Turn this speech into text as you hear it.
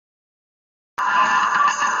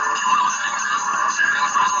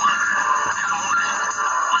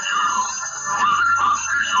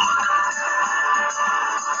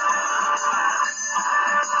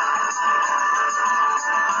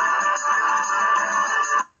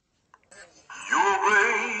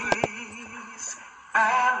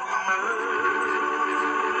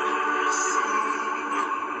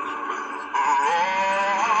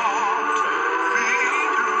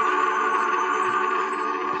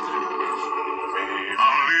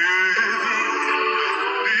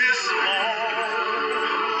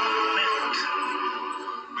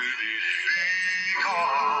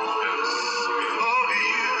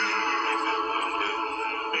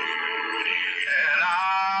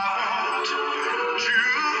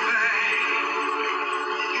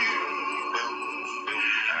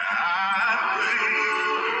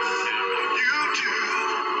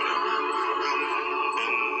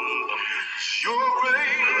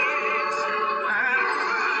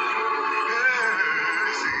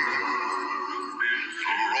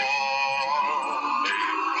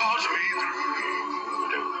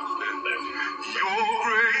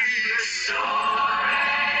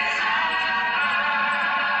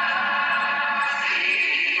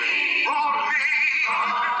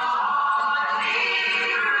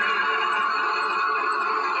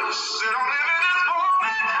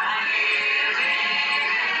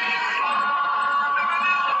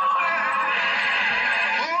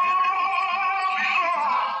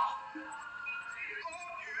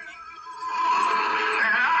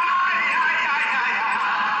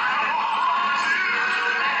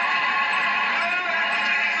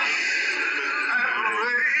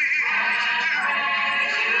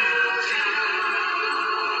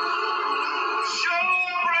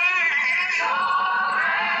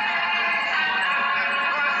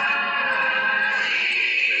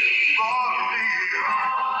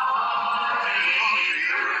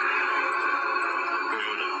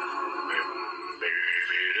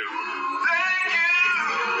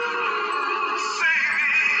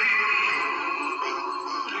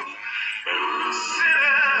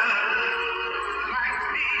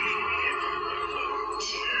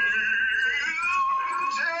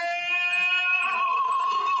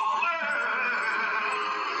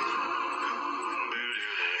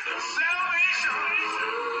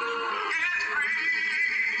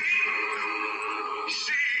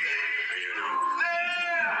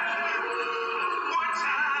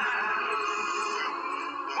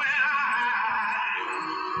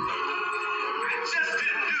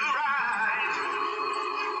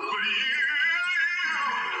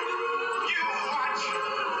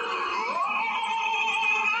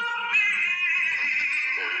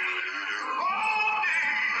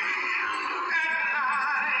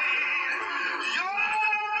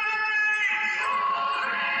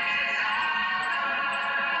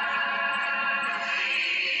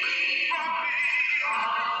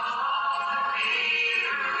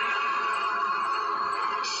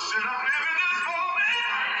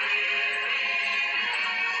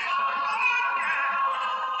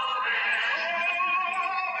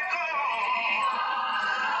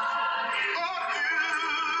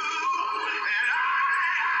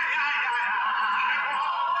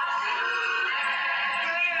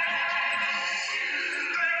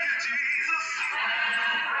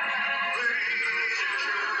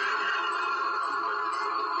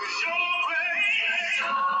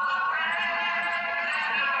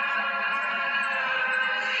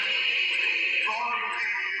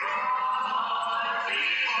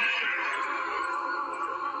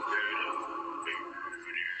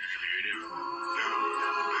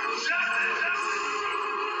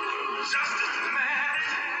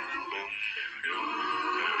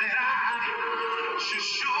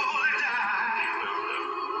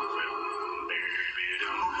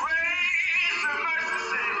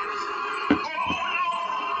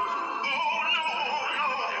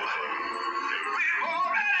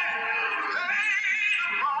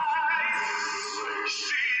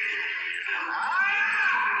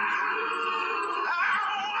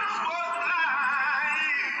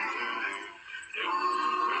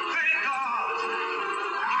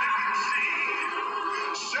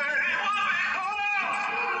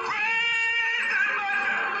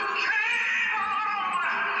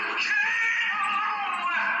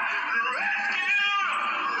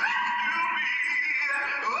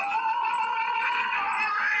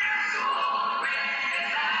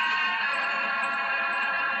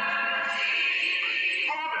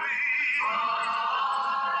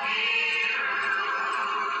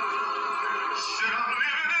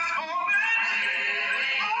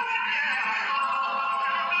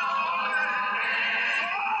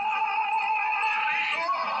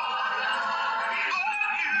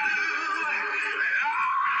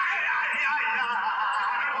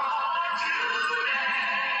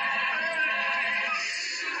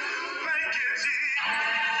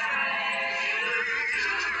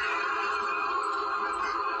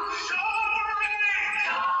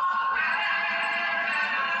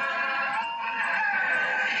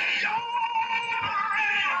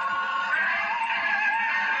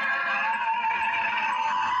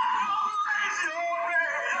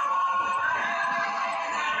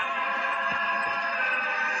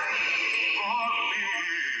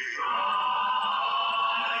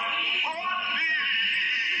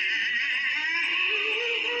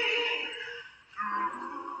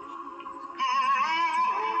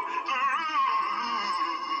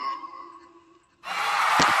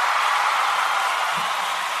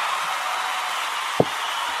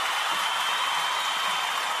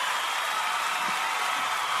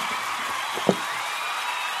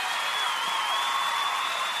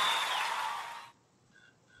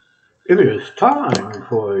It is time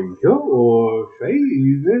for your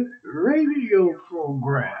favorite radio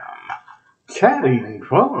program, Chatting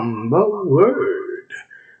from the Word,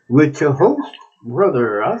 with your host,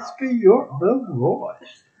 Brother Oscar York, the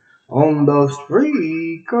voice, on the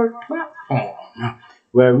Spreaker platform,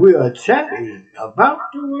 where we are chatting about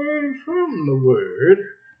the Word from the Word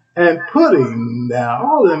and putting the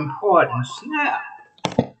all-important snap,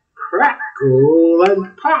 crackle,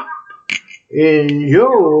 and pop in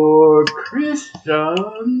your Christian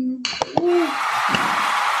walk.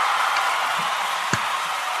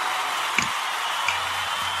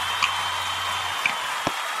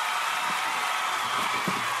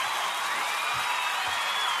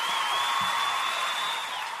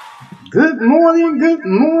 Good morning, good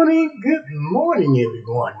morning, good morning,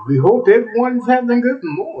 everyone. We hope everyone's having a good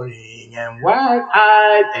morning and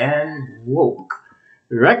wide-eyed and woke,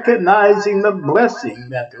 recognizing the blessing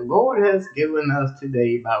that the Lord has given us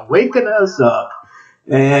today by waking us up.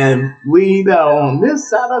 And we that are on this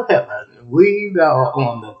side of heaven, we that are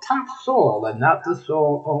on the top soil and not the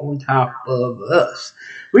soil on top of us.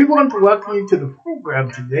 We want to welcome you to the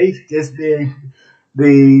program today, this being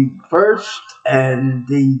the first and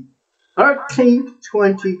the 13th,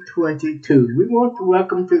 2022. We want to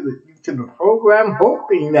welcome to the program,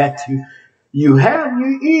 hoping that you have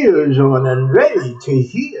your ears on and ready to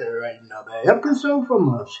hear another episode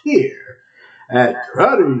from us here at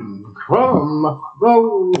Cutting from the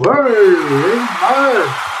Word.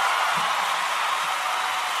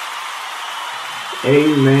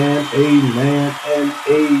 Amen, amen, and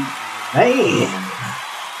amen.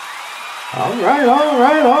 All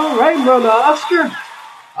right, Brother Oscar.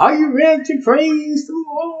 Are you ready to praise the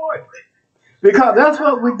Lord? Because that's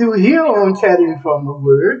what we do here on Chatting from the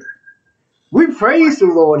Word. We praise the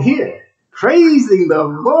Lord here. Praising the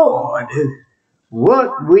Lord is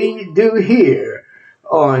what we do here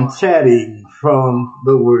on Chatting from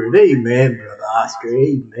the Word. Amen, Brother Oscar.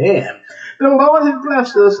 Amen. The Lord has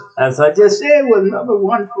blessed us, as I just said, with another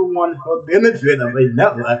wonderful benefit of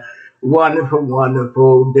another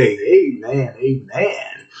wonderful day. Amen, amen.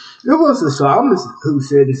 It was the psalmist who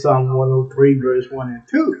said in Psalm 103, verse 1 and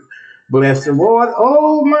 2, "Bless the Lord,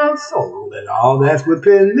 O my soul, and all that's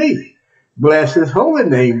within me. Bless his holy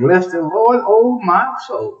name. Bless the Lord, O my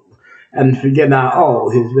soul, and forget not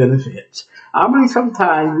all his benefits." I believe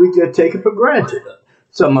sometimes we just take it for granted.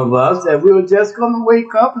 Some of us that we're just going to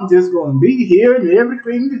wake up and just going to be here and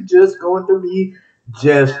everything is just going to be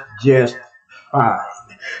just fine.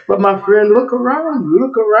 But my friend, look around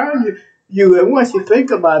you, and once you think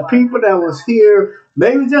about people that was here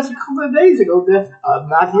maybe just a couple of days ago that are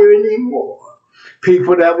not here anymore.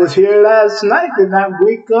 People that was here last night did not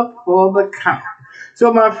wake up for the count. So,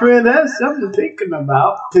 my friend, that's something to think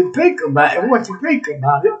about. And once you think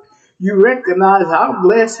about it, you recognize how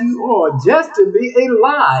blessed you are just to be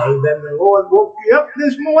alive. And the Lord woke you up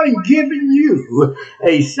this morning, giving you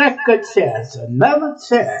a second chance, another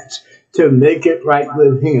chance to make it right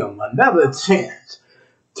with Him, another chance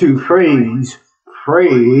to praise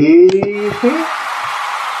Him.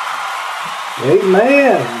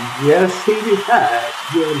 Amen. Yes, He has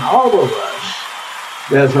given all of us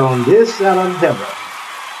that's on this side of heaven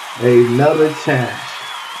another chance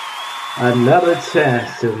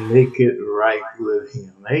to make it right with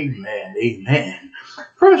Him. Amen. Amen.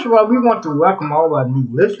 First of all, we want to welcome all our new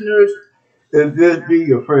listeners. If this be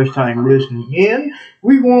your first time listening in,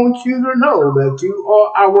 we want you to know that you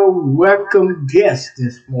are our welcome guest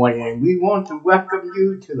this morning. We want to welcome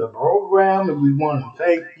you to the program, and we want to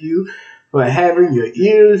thank you for having your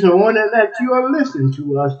ears on and that you are listening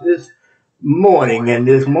to us this morning. And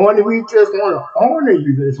this morning, we just want to honor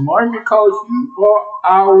you this morning because you are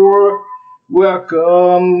our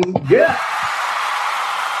welcome guest.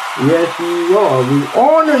 Yes, you are. We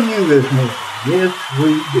honor you this morning. Yes,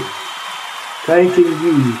 we do. Thanking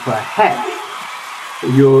you for having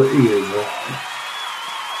your ears on.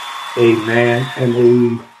 Amen and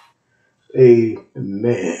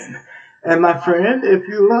amen. And my friend, if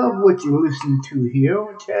you love what you listen to here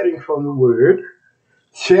on Chatting from the Word,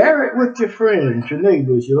 share it with your friends, your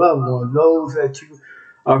neighbors, your loved ones, those that you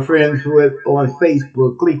are friends with on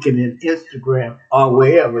Facebook, LinkedIn, Instagram, or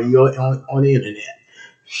wherever you're on the internet.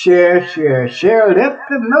 Share. Let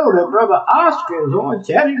them know that Brother Oscar is on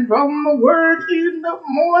Chatting from the Word in the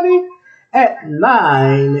morning at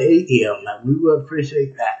 9 a.m. Now, we would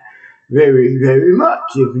appreciate that very, very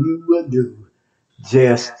much if you would do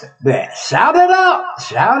just that. Shout it out.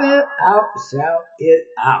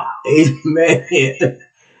 Amen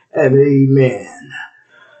and amen.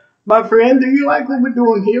 My friend, do you like what we're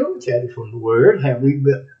doing here on Chatting from the Word? Have we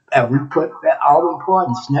put that all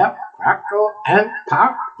important snap, crackle, and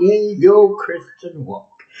pop in your Christian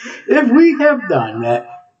walk? If we have done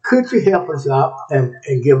that, could you help us out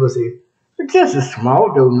and give us just a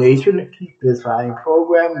small donation to keep this fine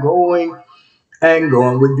program going and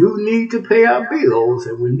going? We do need to pay our bills,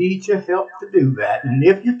 and we need your help to do that. And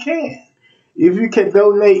if you can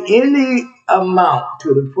donate any amount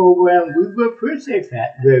to the program, we will appreciate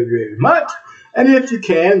that very, very much. And if you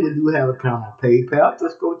can, we do have a account on PayPal.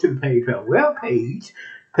 Just go to the PayPal webpage,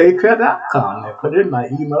 paypal.com, and put in my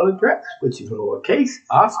email address, which is lowercase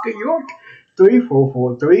Oscar York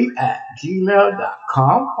 3443 at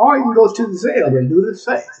gmail.com. Or you can go to the Zelle and do the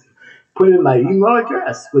same. Put in my email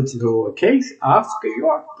address, which is lowercase Oscar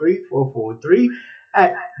York 3443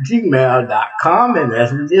 at gmail.com. And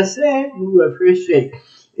as we just said, we would appreciate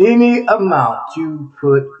any amount you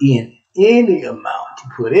put in.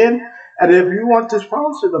 And if you want to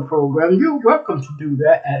sponsor the program, you're welcome to do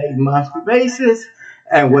that at a monthly basis.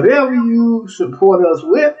 And whatever you support us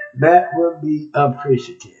with, that will be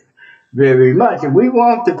appreciative very much. And we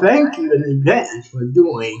want to thank you in advance for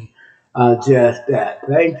doing just that.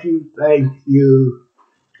 Thank you,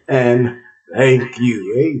 and thank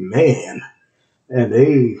you. Amen. And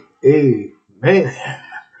amen.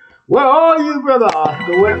 Well, all you, Brother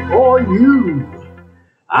Oscar, well, all you,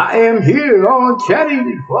 I am here on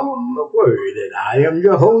Chatting from the Word, and I am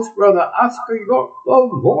your host, Brother Oscar York, the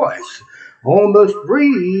voice on the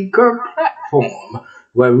Spreaker platform,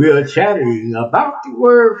 where we are chatting about the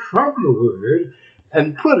Word from the Word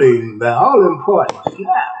and putting the all-important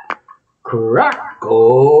snap,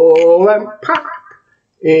 crackle, and pop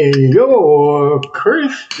in your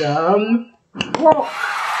Christian walk.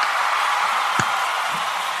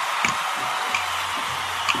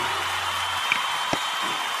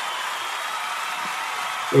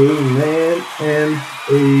 Amen and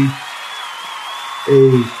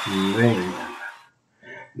amen.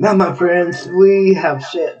 Now, my friends, we have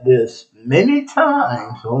said this many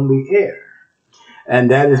times on the air, and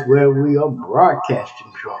that is where we are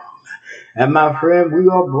broadcasting from. And my friend, we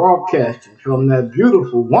are broadcasting from that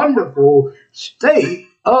beautiful, wonderful state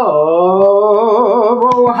of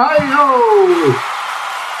Ohio.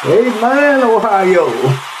 Amen, Ohio.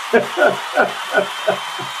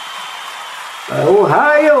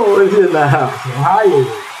 Ohio is in the house.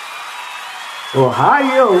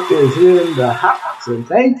 Ohio is in the house. And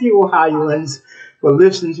thank you, Ohioans, for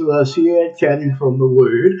listening to us here, Chatting from the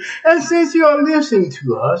Word. And since you are listening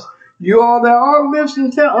to us, you all that are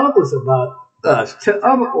listening, tell others about us, to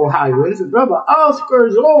other Ohioans. And Brother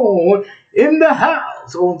Oscar's on in the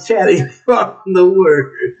house on Chatting from the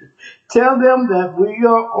Word. Tell them that we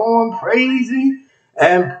are on praising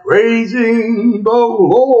the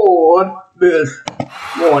Lord this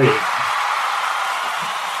morning.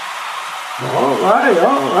 All right,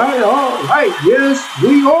 all right, all right. Yes,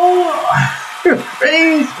 we are.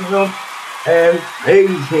 Praise Him and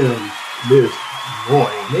praise Him this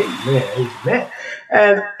morning. Amen,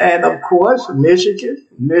 amen. And of course, Michigan,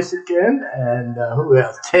 and who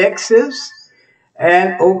else? Texas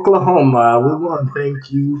and Oklahoma. We want to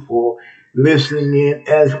thank you for listening in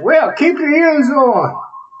as well. Keep your ears on.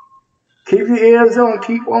 Keep your ears on,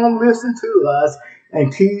 keep on listening to us,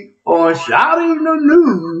 and keep on shouting the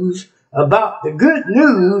news about the good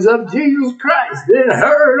news of Jesus Christ. Then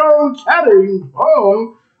heard on chatting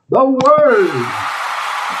from the Word.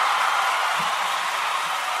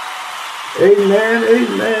 Amen,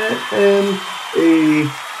 amen, and amen.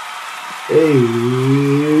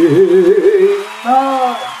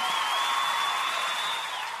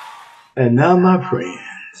 And now my friend,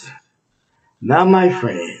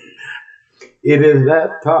 it is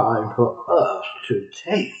that time for us to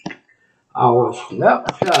take our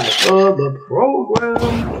snapshot of the program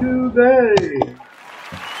today.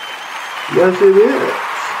 Yes, it is.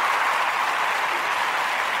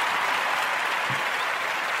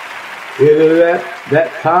 It is that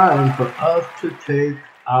time for us to take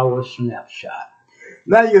our snapshot.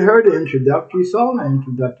 Now you heard the introductory song. The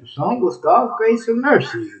introductory song was God's Grace and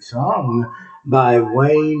Mercy, sung by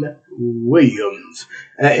Wayne Williams.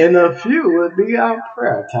 And in a few will be our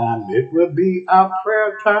prayer time. It will be our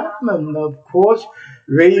prayer time, and of course,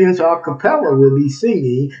 Radiance Acapella will be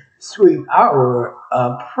singing Sweet Hour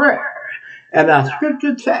of Prayer. And our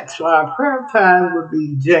scripture text for our prayer time will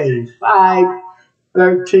be James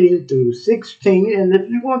 5:13 through 16. And if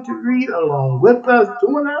you want to read along with us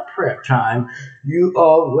during our prayer time, you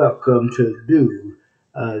are welcome to do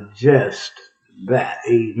just that.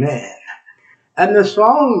 Amen. And the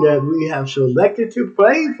song that we have selected to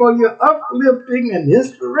play for your uplifting and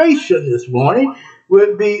inspiration this morning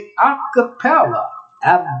would be a cappella,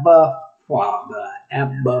 Abba Father,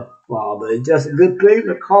 Abba Father. It's just a good thing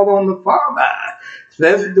to call on the Father,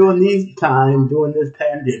 especially during these times, during this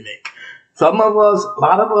pandemic. Some of us, a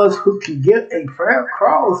lot of us who can get a prayer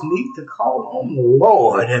across need to call on the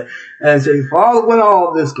Lord and say, Father, when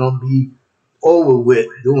all this going to be over with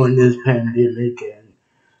during this pandemic and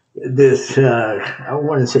this, I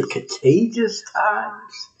want to say contagious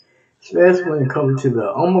times, especially when it comes to the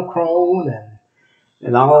Omicron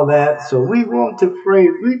and all that. So we want to pray.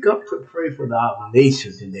 We got to pray for our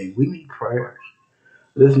nation today. We need prayers.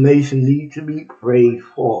 This nation needs to be prayed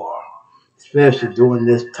for, especially during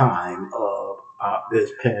this time of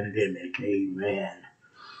this pandemic. Amen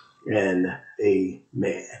and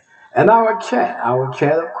amen. And our chat,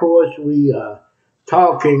 of course, we are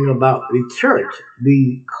talking about the church,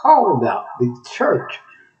 the called out, the church,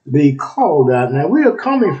 the called out. Now, we are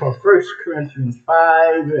coming from 1 Corinthians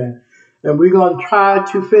 5, and we're going to try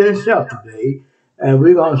to finish up today. And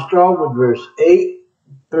we're going to start with verse 8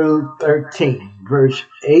 through 13. Verse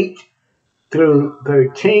 8 through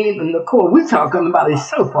 13. And of course, we're talking about a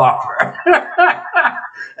soap opera.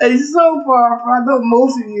 A soap opera. I know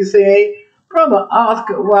most of you say, Brother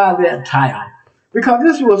Oscar, why that title? Because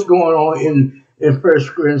this is what's going on in First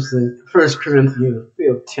Corinthians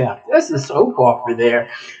 5th chapter. That's a soap opera there.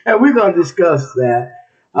 And we're going to discuss that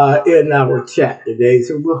in our chat today.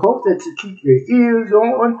 So we hope that you keep your ears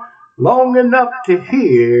on long enough to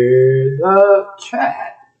hear the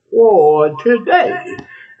chat for today.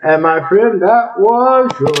 And my friend, that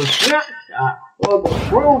was your snapshot for the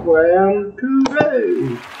program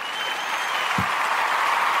today.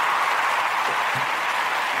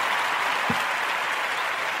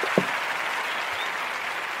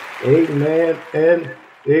 Amen and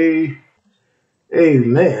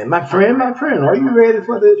amen. My friend, are you ready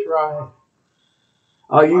for this ride?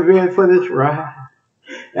 Are you ready for this ride?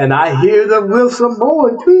 And I hear the whistle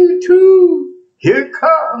blowing, toot toot. Here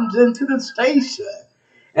comes into the station.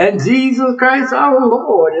 And Jesus Christ our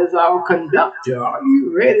Lord is our conductor. Are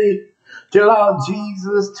you ready to allow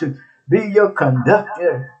Jesus to be your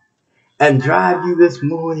conductor and drive you this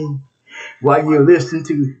morning while you listen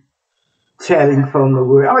to chatting from the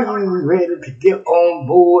Word? Are you ready to get on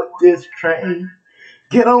board this train?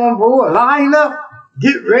 Get on board, line up,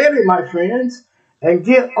 get ready, my friends, and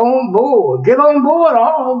get on board. Get on board,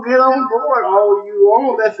 all you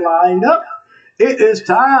all that's lined up. It is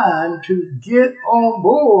time to get on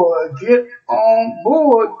board. Get on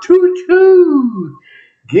board. Toot toot.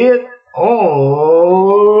 Get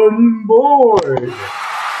on board.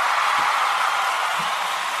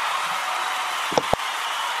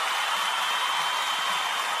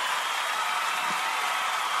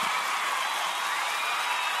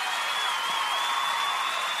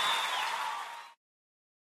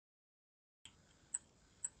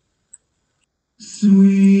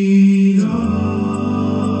 Sweet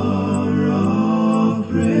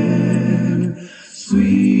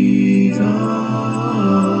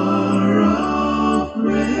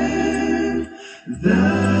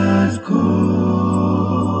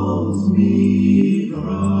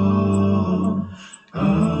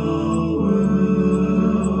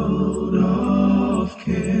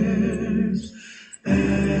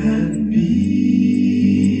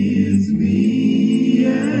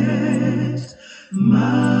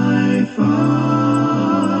my Father's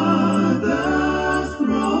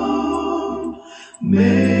throne,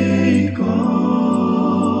 make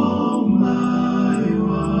all my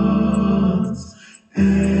wants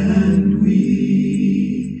and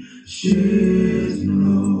wishes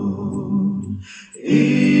known.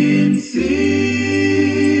 In seasons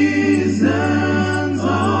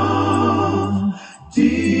of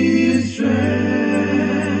distress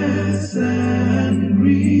and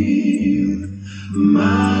grief,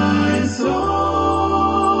 my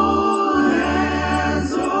soul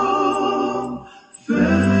has often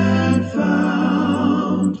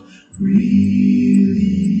found relief,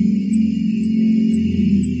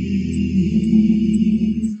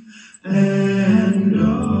 and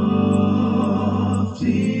oft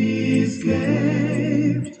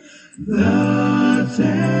escaped the tempter's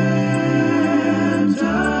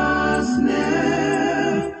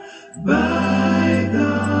snare by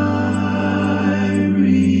thy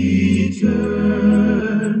return,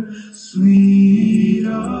 sweet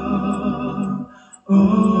hour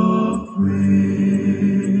of prayer.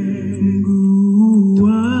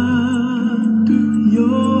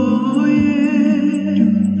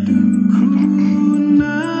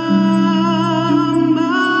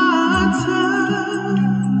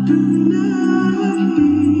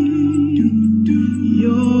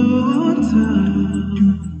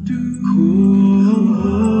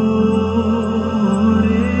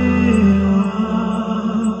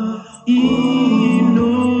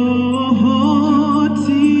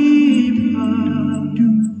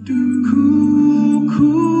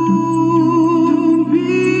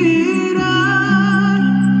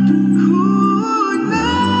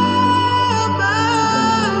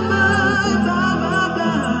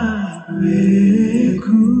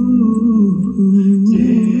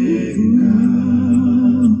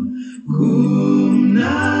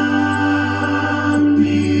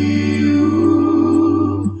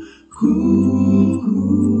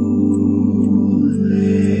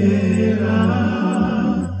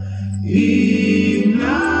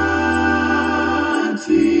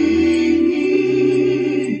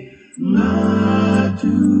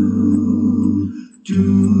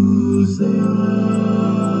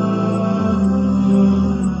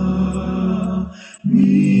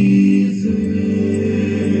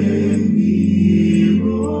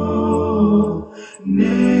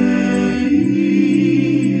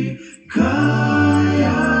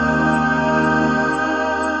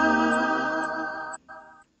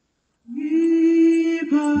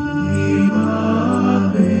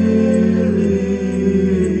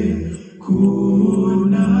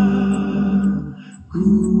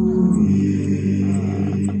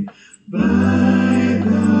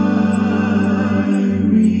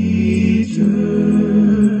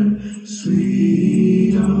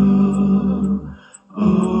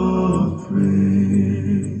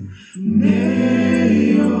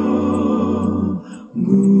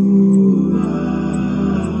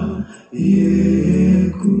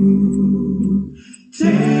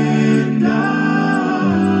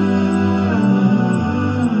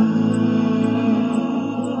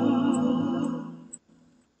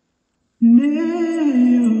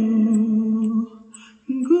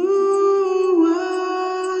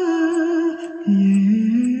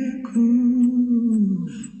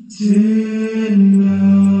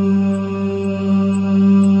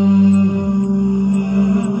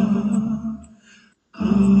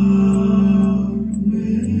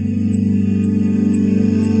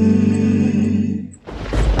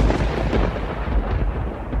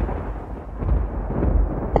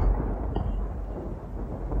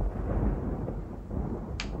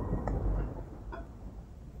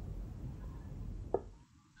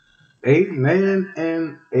 Amen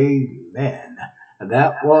and amen.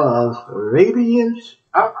 That was Radiance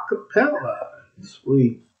Acapella,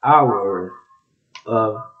 Sweet Hour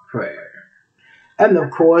of Prayer. And of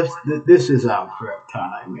course, this is our prayer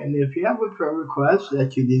time. And if you have a prayer request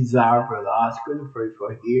that you desire Brother Oscar to pray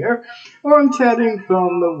for here, or I'm chatting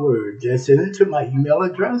from the Word, just send it to my email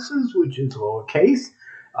addresses, which is lowercase,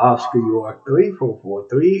 Oscar York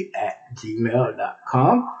 3443 at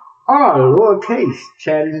gmail.com, or lowercase,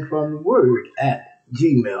 chatting from the Word at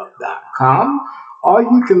gmail.com, or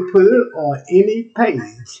you can put it on any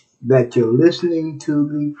page that you're listening to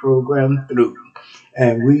the program through.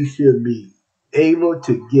 And we should be able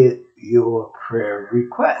to get your prayer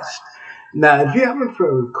request. Now, if you have a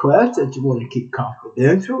prayer request that you want to keep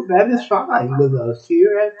confidential, that is fine with us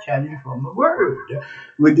here at Chatting from the Word.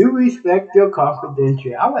 We do respect your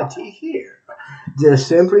confidentiality here. Just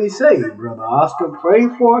simply say, Brother Oscar, pray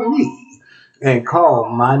for me, and call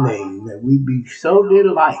my name, and we'd be so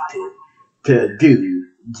delighted to do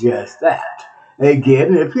just that.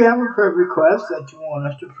 Again, if you have a prayer request that you want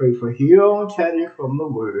us to pray for here on Chatting from the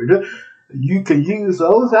Word, you can use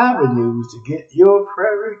those avenues to get your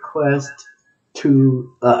prayer request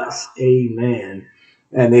to us. Amen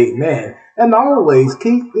and amen. And always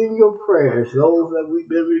keep in your prayers those that we've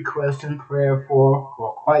been requesting prayer for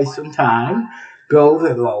quite some time, those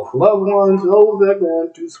that lost loved ones, those that are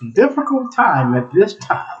going through some difficult time at this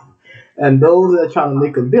time, and those that are trying to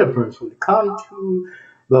make a difference when it comes to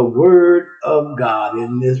the Word of God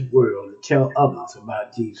in this world to tell others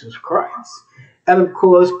about Jesus Christ. And of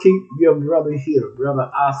course, keep your brother here, Brother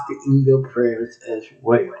Oscar, in your prayers as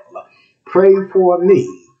well. Pray for me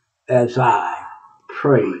as I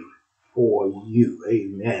pray for you.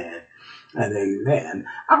 Amen and amen.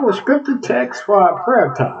 Our scripture text for our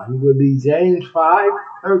prayer time will be James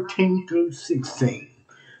 5:13 through 16.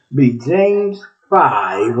 Be James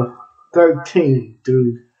 5:13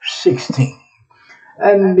 through 16.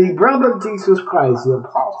 And the brother of Jesus Christ, the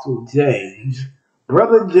Apostle James,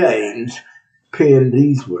 Brother James, penned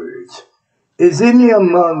these words. Is any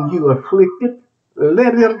among you afflicted?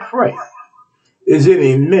 Let him pray. Is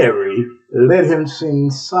any merry? Let him sing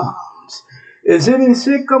psalms. Is any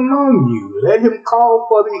sick among you? Let him call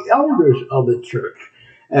for the elders of the church,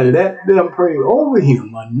 and let them pray over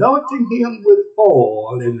him, anointing him with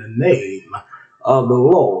oil in the name of the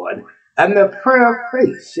Lord. And the prayer of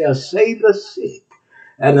faith shall save the sick,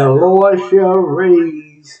 and the Lord shall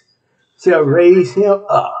raise him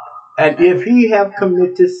up. And if he have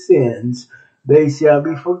committed sins, they shall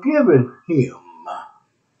be forgiven him.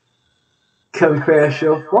 Confess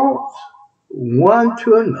your faults one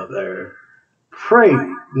to another. Pray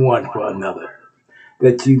one for another,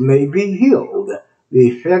 that you may be healed. The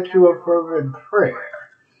effectual fervent prayer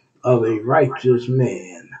of a righteous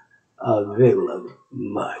man availeth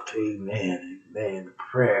much. Amen. Amen. The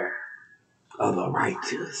prayer of the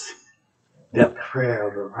righteous. The prayer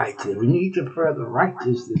of the righteous. We need to pray of the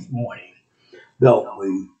righteous this morning, don't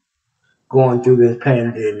we? Going through this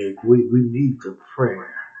pandemic, we need the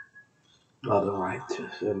prayer of the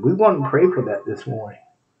righteous. And we want to pray for that this morning,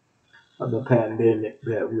 of the pandemic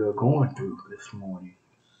that we are going through this morning.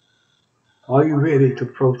 Are you ready to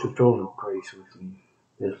approach the throne of grace with me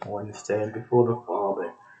this morning? Stand before the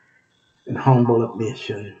Father in humble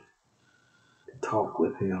admission to talk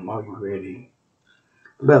with him. Are you ready?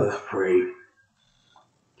 Let us pray.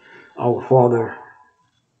 Our Father,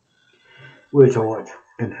 which art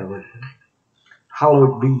in heaven,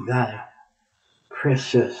 hallowed be thy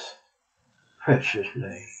precious, precious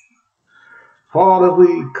name. Father,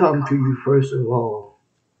 we come to you first of all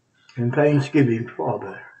in thanksgiving,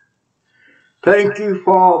 Father. Thank you,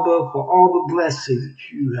 Father, for all the blessings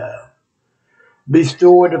you have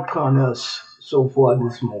bestowed upon us so far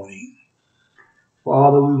this morning.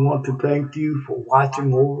 Father, we want to thank you for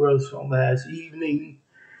watching over us on last evening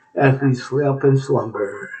as we slept in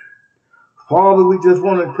slumber. Father, we just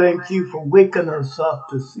want to thank you for waking us up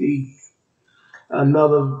to see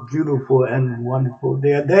another beautiful and wonderful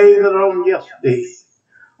day. A day that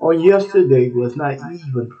on yesterday was not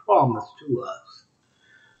even promised to us.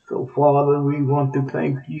 So, Father, we want to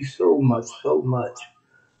thank you so much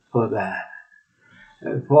for that.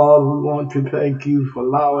 And, Father, we want to thank you for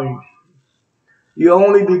allowing your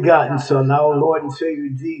only begotten Son, our Lord and Savior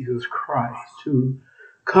Jesus Christ, to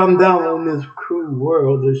come down on this cruel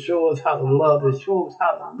world to show us how to love, to show us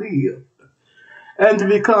how to live, and to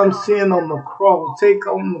become sin on the cross, take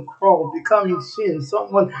on the cross, becoming sin,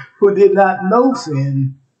 someone who did not know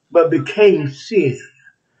sin, but became sin,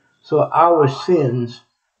 so our sins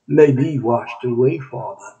may be washed away,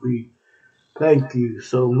 Father. We thank you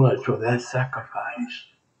so much for that sacrifice.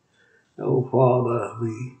 Oh, Father,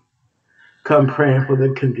 we come praying for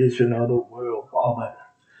the condition of the world, Father.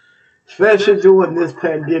 Especially during this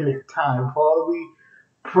pandemic time, Father, we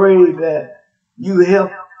pray that you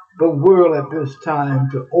help the world at this time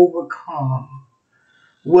to overcome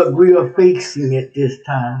what we are facing at this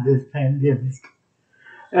time, this pandemic.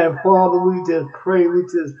 And Father, we just pray,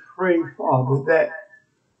 Father, that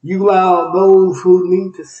you allow those who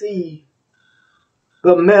need to see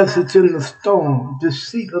the message in the storm, to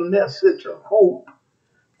see the message of hope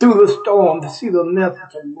through the storm, to see the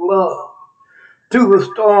message of love through the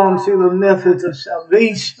storm, see the message of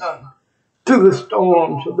salvation through the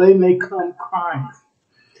storm, so they may come crying.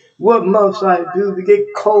 What must I do to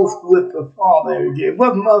get close with the Father again?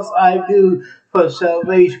 What must I do for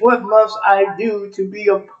salvation? What must I do to be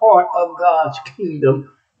a part of God's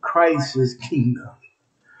kingdom, Christ's kingdom?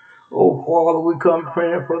 Oh, Father, we come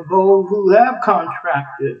praying for those who have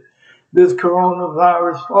contracted this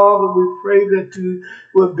coronavirus. Father, we pray that you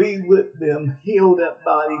will be with them, heal their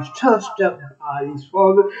bodies, touch their bodies.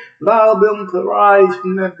 Father, allow them to rise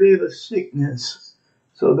from their bed of sickness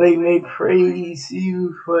so they may praise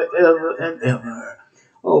you forever and ever.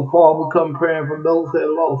 Oh, Father, we come praying for those that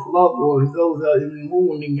lost loved ones, those that are in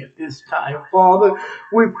mourning at this time. Father,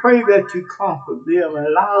 we pray that you comfort them and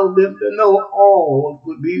allow them to know all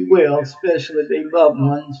would be well, especially their loved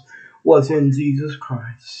ones was in Jesus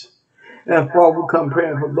Christ. And Father, we come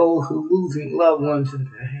praying for those who are losing loved ones in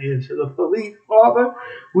the hands of the police. Father,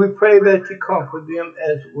 we pray that you comfort them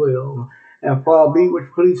as well. And Father, be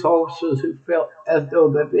with police officers who felt as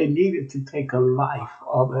though that they needed to take a life,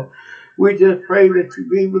 Father. We just pray that you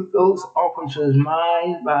be with those officers'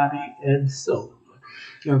 mind, body, and soul.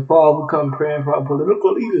 And Father, we come praying for our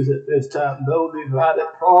political leaders at this time. Though divided,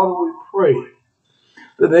 Father, we pray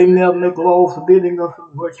that they never make laws forbidding us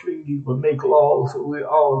from worshiping you, but make laws so we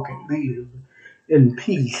all can live in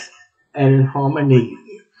peace and in harmony.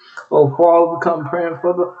 Oh, Father, we come praying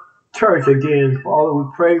for the church again. Father, we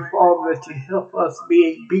pray, Father, that you help us be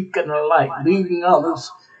a beacon of light, leading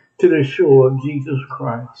others to the shore of Jesus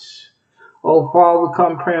Christ. Oh, Father, we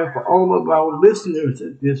come praying for all of our listeners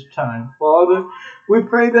at this time. Father, we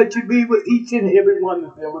pray that you be with each and every one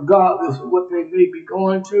of them, regardless of what they may be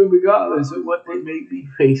going through, regardless of what they may be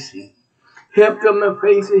facing. Help them to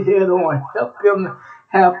face it head on. Help them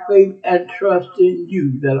have faith and trust in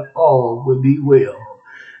you that all will be well.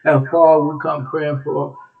 And Father, we come praying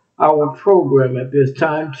for our program at this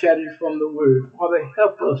time, chatting from the Word. Father,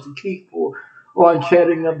 help us to keep on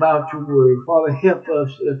chatting about your Word. Father, help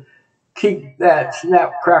us to keep that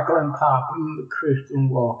snap, crackle, and pop in the Christian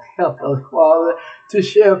walk. Help us, Father, to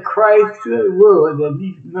share Christ to the world that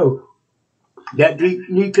need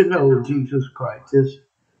to know Jesus Christ. Just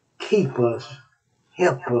keep us,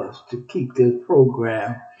 help us to keep this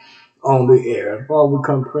program on the air. And Father, we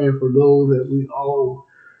come praying for those that we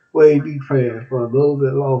always be praying for, those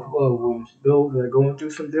that lost loved ones, those that are going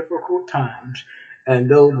through some difficult times,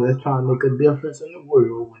 and those that are trying to make a difference in the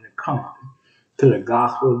world when it comes to the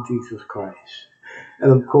gospel of Jesus Christ.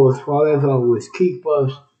 And of course, Father, as always, keep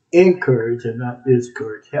us encouraged and not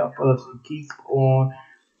discouraged. Help us to keep on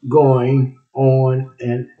going on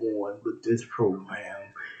and on with this program.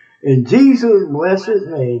 In Jesus' blessed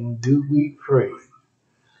name do we pray.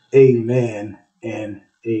 Amen and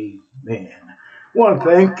amen. I want to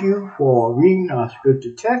thank you for reading our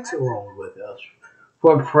scripture text along with us,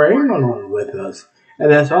 for praying along with us.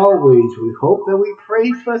 And as always, we hope that we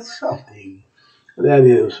pray for something that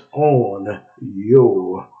is on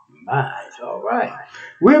your minds. All right.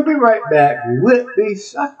 We'll be right back with the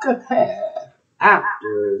second half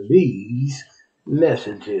after these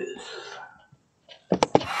messages.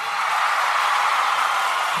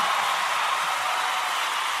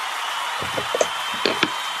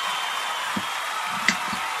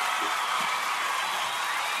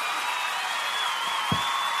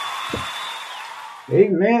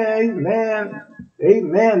 Amen, amen,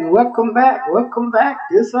 amen. Welcome back, welcome back.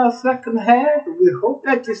 This is our second half. We hope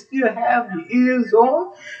that you still have your ears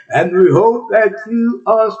on, and we hope that you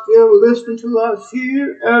are still listening to us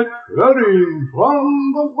here at Studying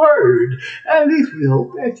from the Word. At least we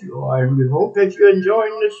hope that you are, and we hope that you're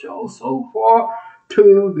enjoying the show so far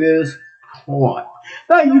to this point.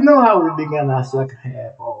 Now, you know how we begin our second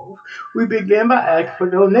half off. We begin by asking for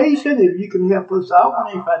donation. If you can help us out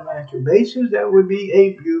on a financial basis, that would be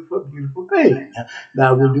a beautiful, beautiful thing.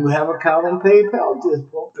 Now, we do have an account on PayPal.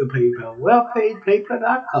 Just go to the PayPal webpage,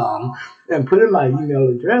 paypal.com, and put in my email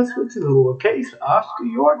address, which is lowercase Oscar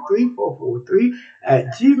York 3443 at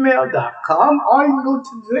gmail.com. Or you can go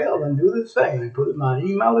to Zelle and do the same. Put in my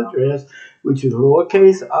email address, which is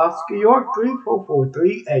lowercase Oscar York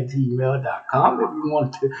 3443 at gmail.com. If you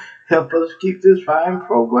want to help us keep this fine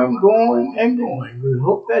program going and going, we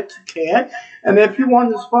hope that you can. And if you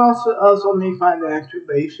want to sponsor us on a financial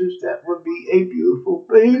basis, that would be a beautiful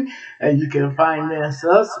thing. And you can finance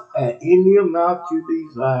us at any amount you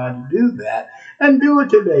desire to do that. And do it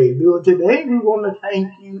today. Do it today. We want to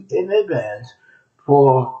thank you in advance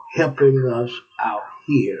for helping us out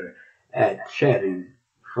here at Chatting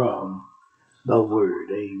from the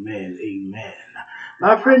Word. Amen. Amen.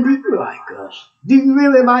 My friend, do you like us? Do you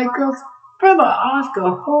really like us? Brother Oscar,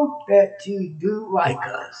 hope that you do like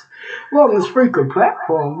us. Well, on the Spreaker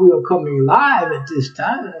platform, we are coming live at this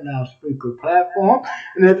time on our Spreaker platform.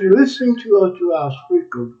 And if you're listening to us through our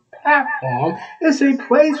Spreaker platform, it's a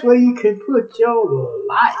place where you can put your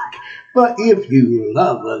like. But if you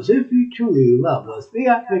love us, if you truly love us, be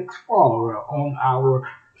an explorer on our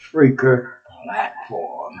Spreaker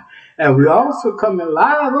platform. And we're also coming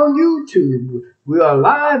live on YouTube. We are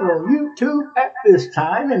live on YouTube at this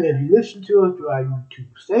time, and if you listen to us through our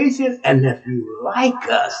YouTube station, and if you like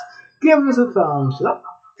us, give us a thumbs up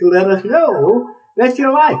to let us know that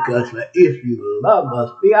you like us. But if you love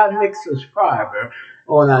us, be our next subscriber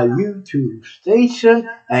on our YouTube station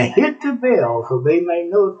and hit the bell so they may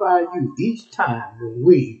notify you each time when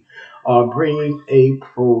we are bringing a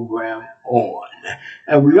program on.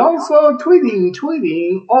 And we also tweeting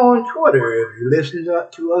on Twitter. If you listen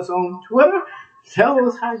to us on Twitter, tell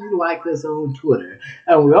us how you like us on Twitter.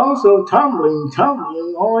 And we're also tumbling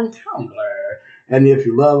on Tumblr. And if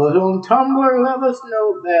you love us on Tumblr, let us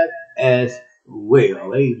know that as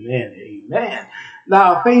well. Amen, amen.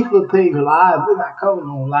 Now, Facebook page live, we're not coming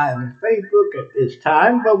on live on Facebook at this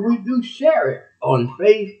time, but we do share it on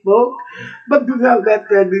Facebook. But do not let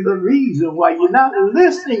that be the reason why you're not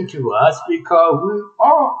listening to us, because we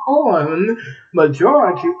are on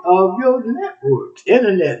majority of your networks,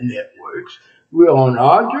 internet networks. We're on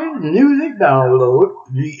Audrey, Music Download,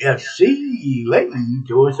 VFC, Lady,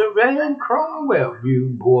 Joseph, and Chrome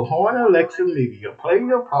WebView, Bullhorn, Alexa Media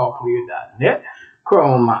Player, PaulClear.net,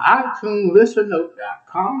 Chrome, iTunes,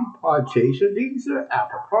 ListenNote.com, Podchaser, Deezer,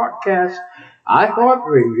 Apple Podcasts,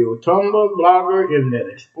 iHeartRadio, Tumblr, Blogger, Internet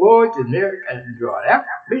Explorer, generic Android app,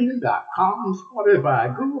 Bing.com,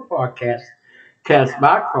 Spotify, Google Podcasts,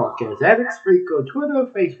 Castbox, Podcast Addict, Spreaker, Twitter,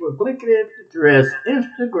 Facebook, LinkedIn, Pinterest,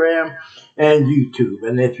 Instagram, and YouTube.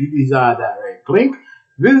 And if you desire a direct link,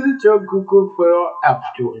 visit your Google Play App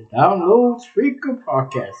Store and download Spreaker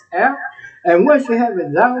Podcast app. And once you have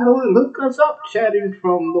it downloaded, look us up, Chatting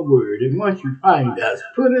from the Word. And once you find us,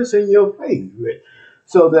 put us in your favorite,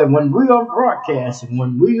 so that when we are broadcasting,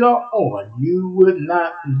 when we are on, you would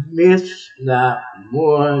not miss not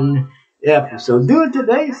one episode. Do it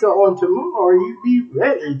today, so on tomorrow you be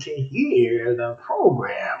ready to hear the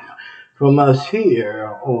program from us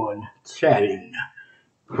here on Chatting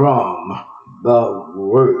from the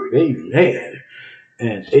Word. Amen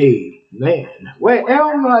and amen. Where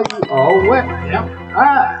am I, you all? Where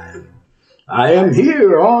am I am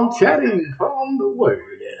here on Chatting from the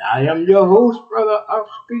Word, and I am your host, Brother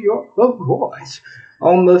Oscar York, the voice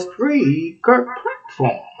on the Spreaker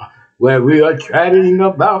platform, where we are chatting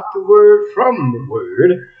about the Word from the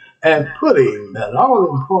Word and putting that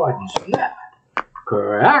all-important snap,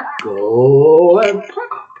 crackle, and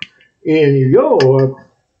pop in your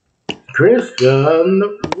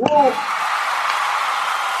Christian walk.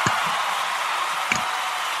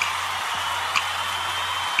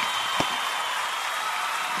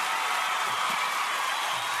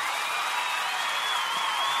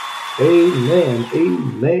 Amen,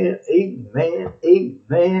 amen, amen,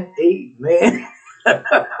 amen, amen.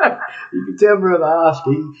 You can tell Brother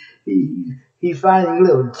Oscar, he's finding a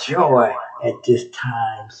little joy at this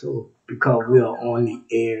time. So because we are on the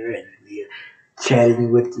air and we are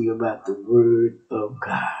chatting with you about the Word of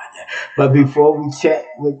God. But before we chat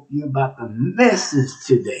with you about the message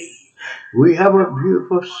today, we have a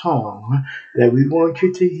beautiful song that we want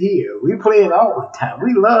you to hear. We play it all the time.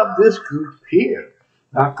 We love this group here.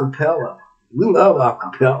 Acapella. We love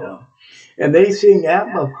acapella. And they sing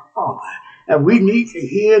Abba Father. And we need to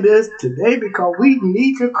hear this today because we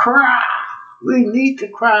need to cry. We need to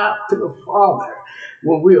cry out to the Father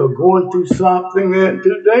when we are going through something. And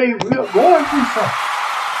today we are going through something.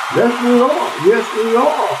 Yes, we are. Yes, we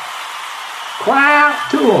are. Cry out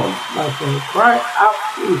to Him. My friend, cry out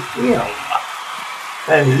to Him.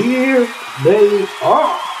 And here they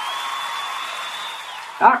are.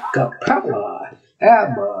 Acapella.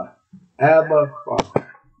 Abba, Father.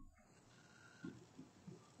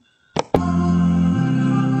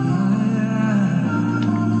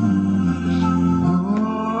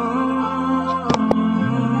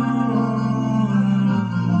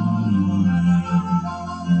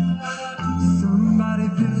 Somebody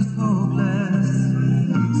feels hopeless,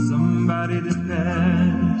 somebody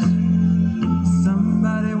despairs,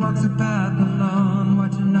 somebody walks a path alone,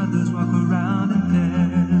 watching others walk around in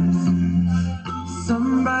pairs.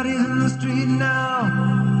 Somebody's in the street now,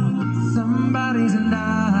 somebody's in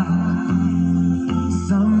doubt,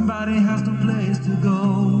 somebody has no place to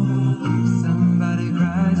go, somebody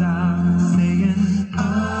cries out, saying,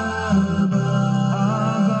 Abba,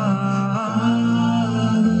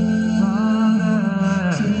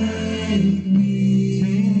 Father, take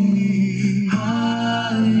me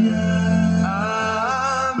higher.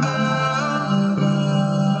 Abba,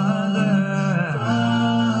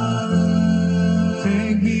 Father,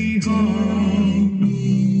 take me home.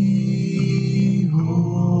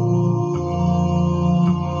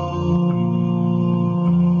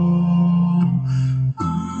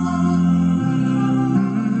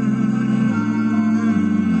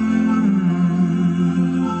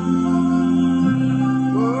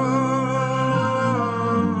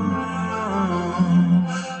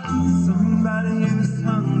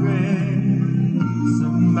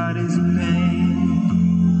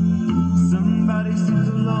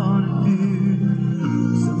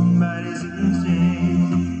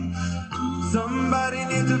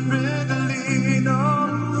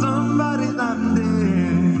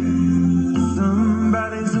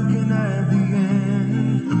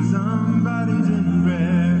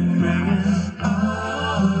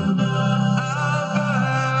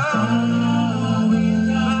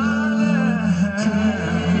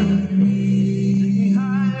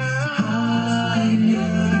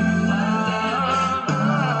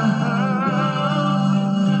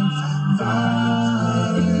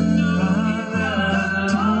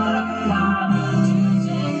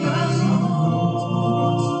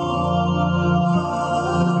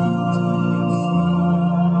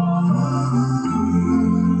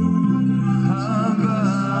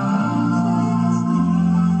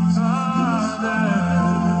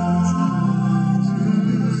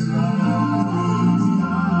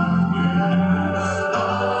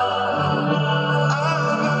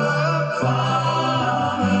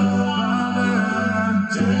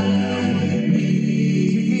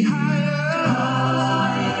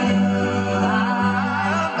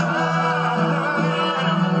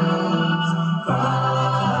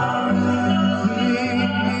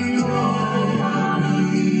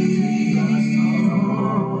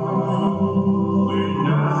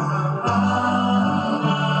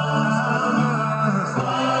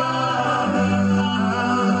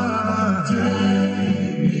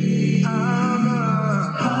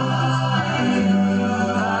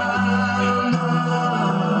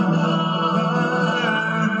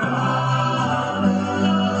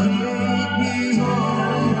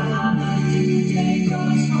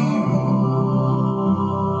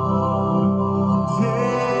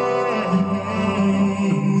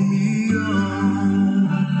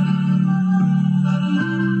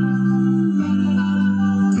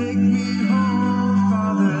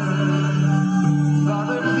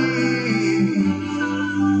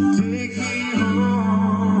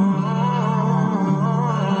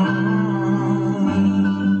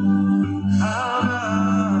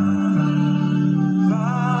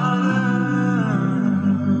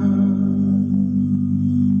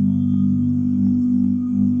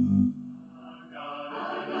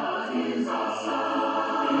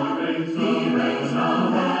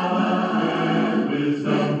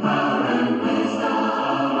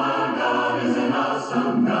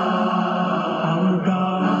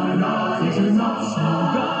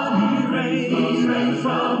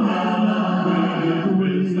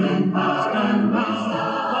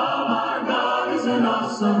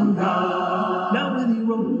 awesome God. Now when he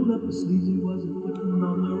rolled up his sleeves, he wasn't putting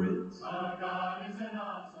on the Ritz. Our God is an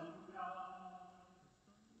awesome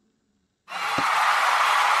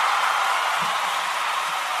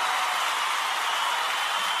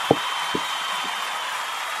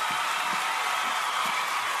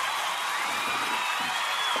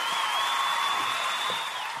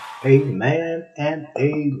Amen and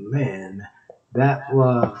amen. That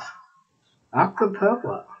was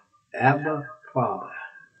acapella. Abba, Father.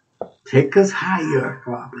 Take us higher,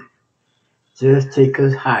 Father. Just take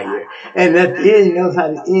us higher. And at the end, you know how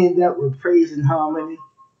to end up with praise and harmony?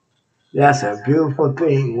 That's a beautiful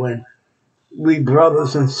thing when we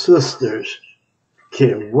brothers and sisters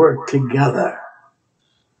can work together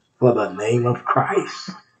for the name of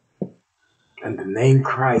Christ. And the name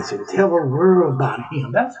Christ and tell the world about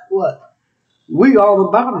him. That's what we all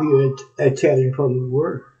about here at Chatting from the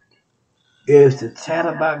Word, is to chat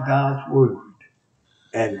about God's Word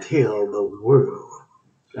and tell the world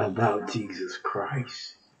about Jesus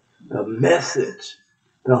Christ. The message,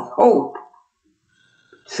 the hope,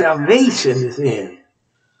 salvation is in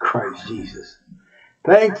Christ Jesus.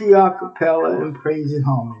 Thank you, acapella and praise and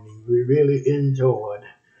harmony. We really enjoyed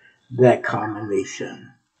that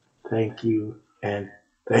combination. Thank you and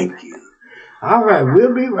thank you. All right,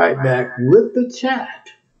 we'll be right back with the chat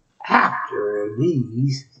after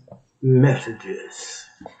these messages.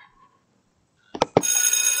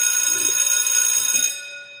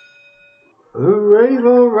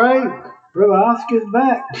 All right. Brother Oscar's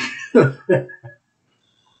back.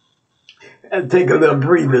 And take a little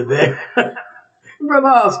breather there. Brother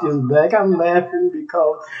Oscar's back. I'm laughing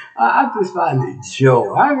because I just find it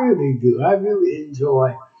joy. I really do. I really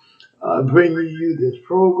enjoy bringing you this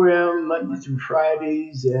program Monday through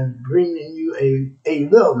Fridays and bringing you a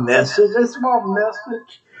little message, a small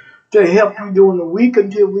message to help you during the week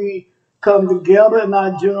until we come together in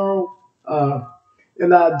our general,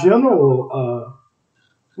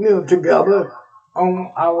 together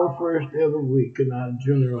on our first day of the week in our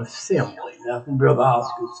general assembly. That's what Brother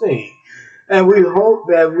Oscar's saying. And we hope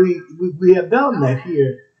that we have done that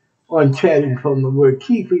here on Chatting from the Word,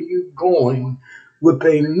 keeping you going with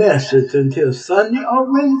a message until Sunday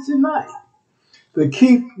or Wednesday night to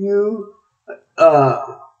keep you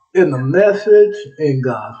in the message in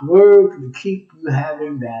God's Word, to keep you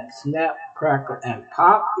having that snap, crackle, and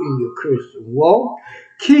pop in your Christian walk,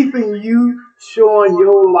 keeping you showing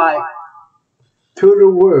your life to the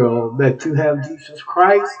world that you have Jesus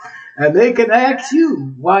Christ, and they can ask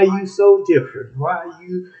you why you so different, why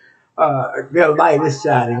you your light is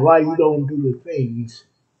shining, why you don't do the things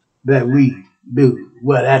that we do,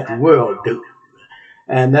 what that the world do.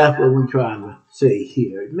 And that's what we're trying to say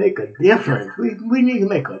here. Make a difference. We need to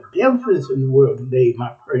make a difference in the world today,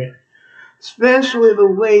 my friend. Especially the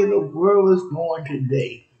way the world is going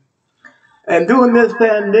today. And during this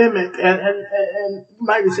pandemic, and you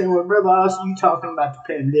might be saying, well, Brother Austin, you talking about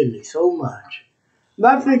the pandemic so much.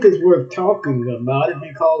 But I think it's worth talking about it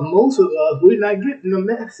because most of us, we're not getting the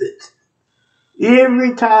message.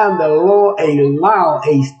 Every time the Lord allow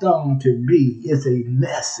a storm to be, it's a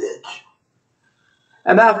message.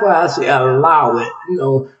 And that's why I say allow it. You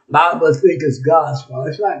know, a lot of us think it's God's fault.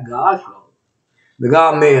 It's not God's fault. The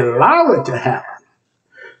God may allow it to happen.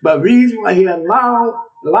 But the reason why he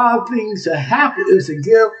allow things to happen is to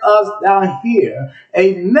give us down here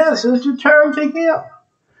a message to turn to him.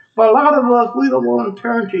 But a lot of us, we don't want to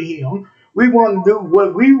turn to him. We want to do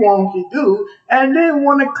what we want to do and then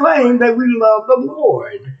want to claim that we love the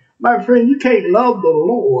Lord. My friend, you can't love the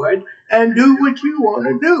Lord and do what you want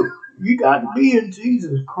to do. You got to be in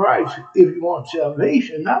Jesus Christ if you want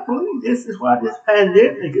salvation. I believe this is why this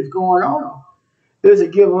pandemic is going on. Is to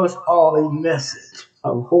give us all a message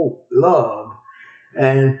of hope, love,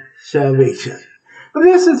 and salvation. But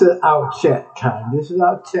this is our chat time. This is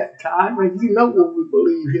our chat time. And you know what we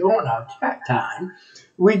believe here on our chat time.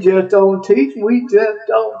 We just don't teach. We just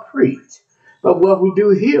don't preach. But what we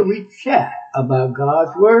do here, we chat about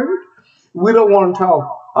God's Word. We don't want to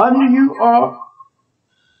talk under you or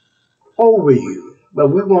over you. But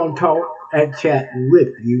we want to talk and chat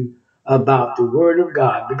with you about the Word of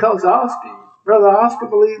God. Because Brother Oscar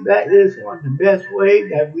believes that is one of the best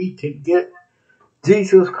ways that we can get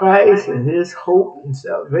Jesus Christ and his hope and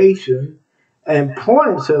salvation and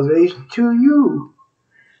point of salvation to you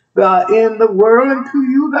in the world and to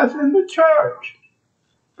you that's in the church.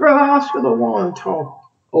 Brother Oscar don't want to talk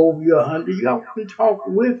over you or under you. I want to talk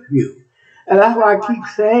with you. And that's why I keep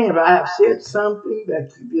saying, if I have said something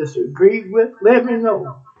that you disagree with, let me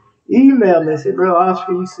know. Email me and say, Brother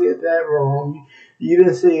Oscar, you said that wrong. You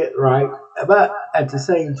didn't say it right. But at the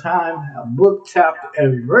same time, a book, chapter,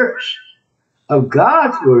 and verse of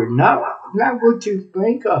God's word, not what you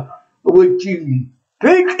think or what you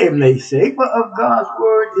think it may say, but of God's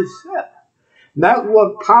word itself. Not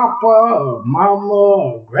what Papa or Mama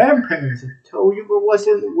or grandparents have told you, but what's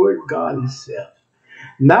in the Word of God itself.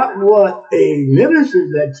 Not what a minister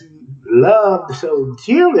that you love so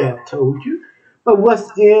dearly have told you, but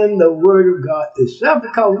what's in the Word of God itself.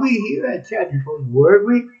 Because we here at Chatting from the Word,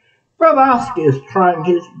 Brother Oscar is trying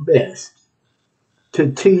his best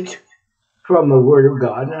to teach from the Word of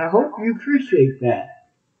God, and I hope you appreciate that.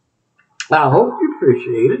 I hope you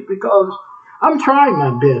appreciate it because I'm trying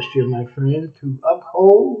my best here, my friend, to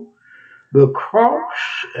uphold the cross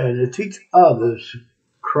and to teach others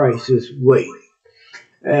Christ's way.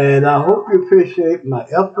 And I hope you appreciate my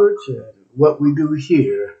efforts and what we do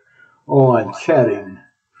here on Chatting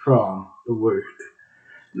from the Word.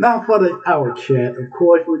 Now for our chat, of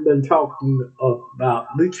course, we've been talking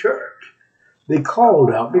about the church, the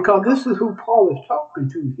called out, because this is who Paul is talking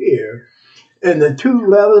to here. In the 2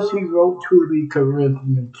 letters he wrote to the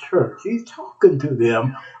Corinthian church, he's talking to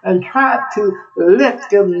them and tried to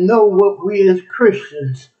let them know what we as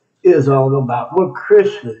Christians is all about, what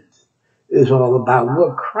Christians is all about,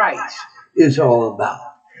 what Christ is all about.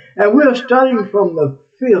 And we're studying from the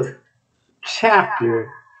 5th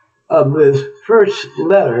chapter of this first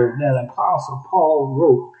letter that Apostle Paul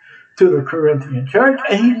wrote to the Corinthian church,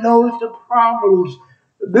 and he knows the problems,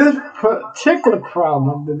 this particular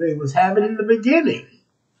problem that they was having in the beginning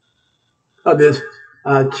of this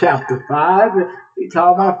chapter 5. He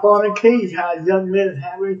talked about fornication, how young men is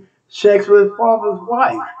having sex with his father's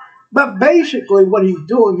wife. But basically what he's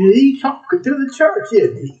doing is he's talking to the church,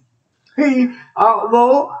 isn't he?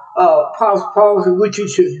 Although Apostle Paul said what you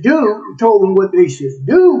should do, told them what they should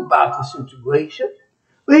do about the situation,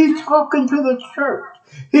 but he's talking to the church.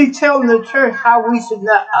 He's telling the church how we should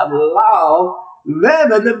not allow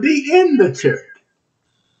leaven to be in the church.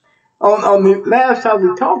 On the last time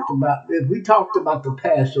we talked about this, we talked about the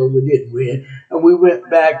Passover, didn't we? And we went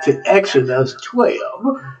back to Exodus 12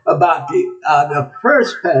 about the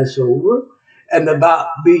first Passover and about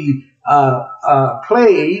the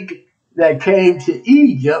plague that came to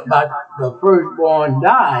Egypt by the firstborn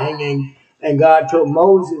dying, and God told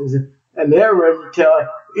Moses and Aaron to tell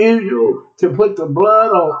Israel to put the blood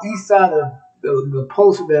on each side of the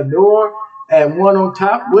post of their door and one on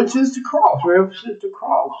top, which is the cross, represents the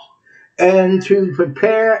cross, and to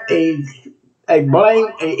prepare a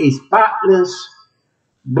spotless,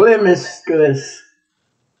 blemishless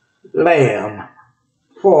lamb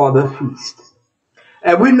for the feast.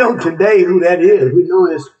 And we know today who that is. We know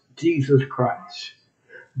it's Jesus Christ.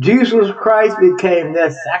 Jesus Christ became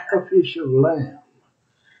that sacrificial lamb.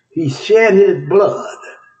 He shed his blood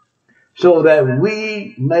so that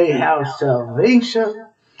we may have salvation.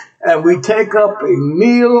 And we take up a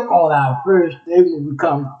meal on our first day when we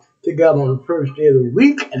come together on the first day of the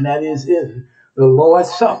week, and that is in the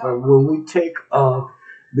Lord's Supper, when we take up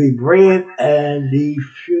the bread and the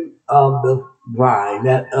fruit of the vine,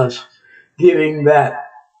 that us giving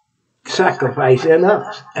that sacrifice in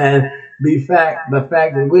us. And the fact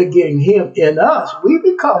that we're getting him in us, we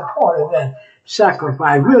become part of that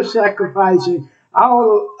sacrifice. We're sacrificing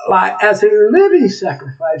our life as a living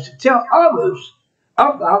sacrifice to tell others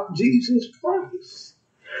about Jesus Christ,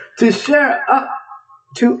 to share up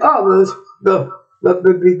to others the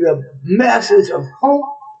message of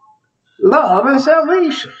hope, love, and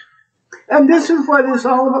salvation. And this is what it's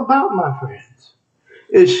all about, my friends,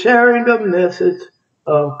 is sharing the message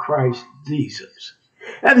of Christ Jesus.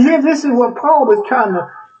 And here, this is what Paul was trying to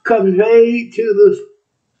convey to the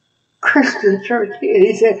Christian church here.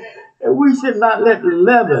 He said, we should not let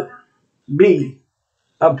leaven be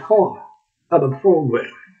a part of the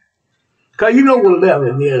program. Because you know what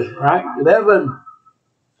leaven is, right? Leaven,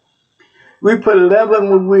 we put leaven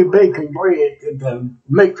when we're baking bread to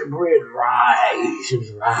make the bread rise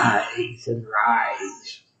and rise and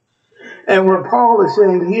rise. And what Paul is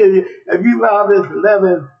saying here, if you allow this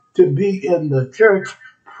leaven to be in the church,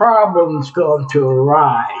 problems going to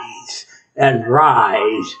rise and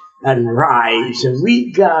rise and rise. And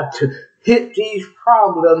we got to hit these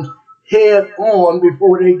problems head on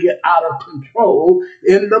before they get out of control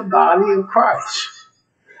in the body of Christ.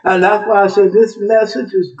 And that's why I said this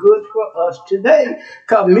message is good for us today.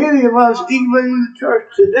 Because many of us, even in the church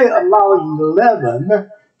today, allowing leaven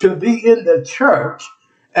to be in the church,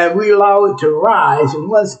 and we allow it to rise. And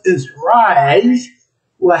once it's rise,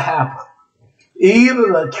 what happens?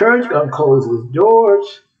 Either the church going to close its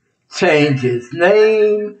doors, change its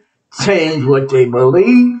name, change what they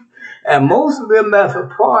believe. And most of them that's a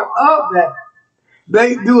part of that,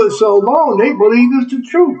 they do it so long, they believe it's the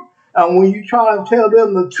truth. And when you try to tell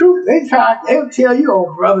them the truth, they'll tell you,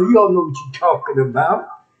 oh, brother, you don't know what you're talking about.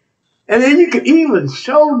 And then you can even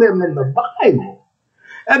show them in the Bible.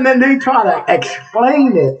 And then they try to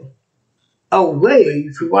explain it away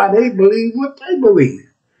to why they believe what they believe.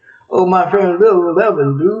 Oh, my friend, little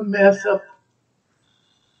leaven do mess up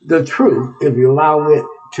the truth if you allow it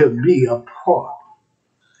to be a part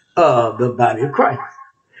of the body of Christ.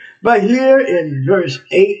 But here in verse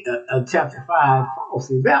 8 of chapter 5, Paul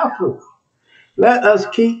says, therefore, let us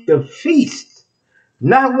keep the feast,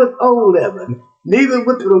 not with old leaven, neither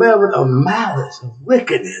with the leaven of malice, of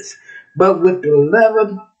wickedness, but with the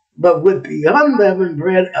unleavened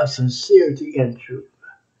bread of sincerity and truth.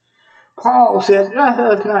 Paul says, let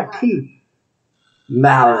us not keep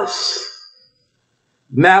malice.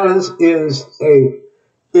 Malice is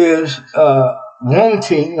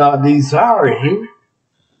wanting or desiring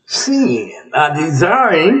sin, or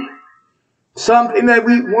desiring something that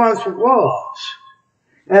we once was.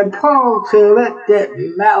 And Paul said, let that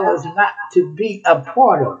malice not to be a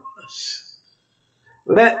part of us.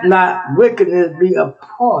 Let not wickedness be a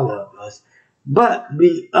part of us, but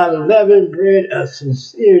be unleavened bread of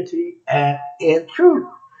sincerity and in truth.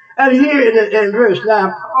 And here in verse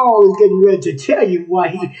 9, Paul is getting ready to tell you why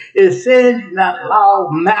he is saying not allow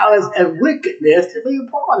malice and wickedness to be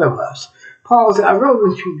a part of us. Paul said, I wrote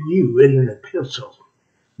unto you in an epistle,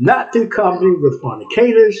 not to company with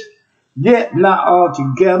fornicators, yet not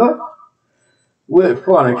altogether with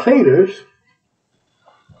fornicators,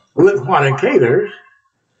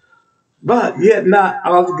 but yet not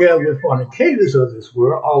altogether with fornicators of this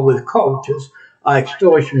world, or with covetous, or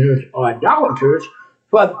extortioners, or idolaters,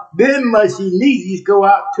 for then must ye needs go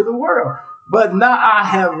out to the world. But now I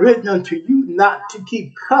have written unto you not to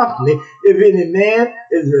keep company, if any man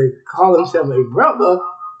call himself a brother,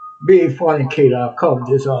 be a fornicator, or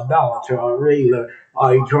covetous, or idolater, or railer,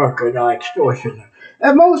 or a drunkard, or extortioner.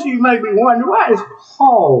 And most of you might be wondering, why is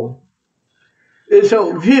Paul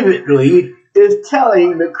so vividly is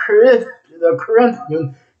telling the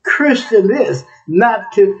Corinthian Christians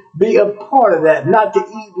not to be a part of that, not to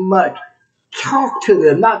eat much, talk to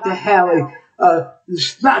them, not to have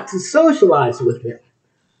not to socialize with them.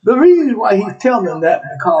 The reason why he's telling them that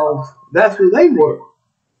because that's who they were.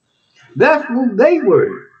 That's who they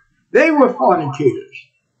were. They were fornicators.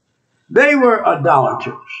 They were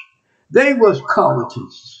idolaters. They was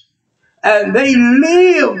covetous. And they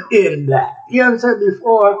lived in that. You understand?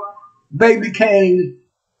 Before they became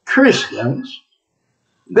Christians,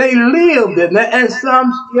 they lived in that, and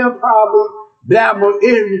some still probably dabble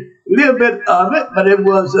in a little bit of it, but it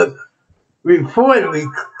wasn't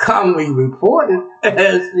commonly reported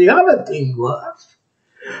as the other thing was.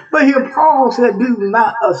 But here Paul said, do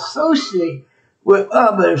not associate with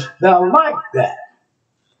others that are like that.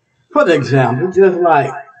 For example, just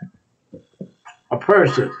like a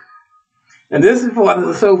person, and this is one of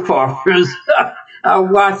the soap operas I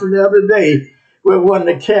was watching the other day, where one of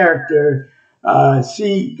the characters,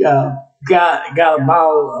 she got a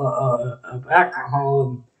bottle of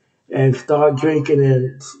alcohol and started drinking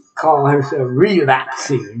and called herself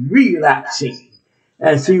relapsing.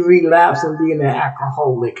 And she relapsed and being an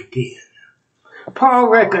alcoholic again. Paul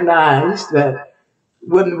recognized that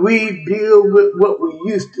when we deal with what we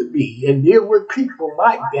used to be and deal with people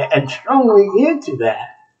like that and strongly into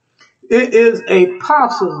that, it is a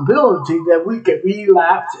possibility that we can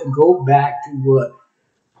relapse and go back to what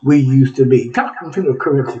we used to be. Talking to the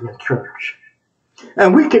Corinthian church.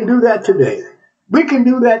 And we can do that today. We can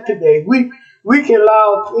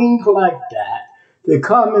allow things like that to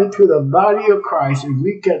come into the body of Christ, and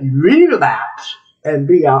we can relapse and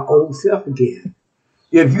be our old self again.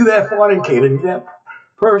 If you that fornicator, that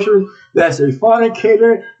person that's a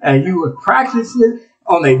fornicator, and you were practicing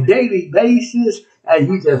on a daily basis, and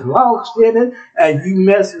you just lost in it, and you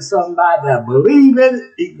mess with somebody that believe in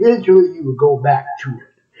it, eventually you will go back to it.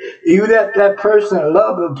 You that person that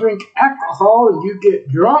love to drink alcohol, and you get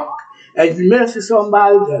drunk, and you mess with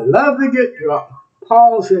somebody that love to get drunk,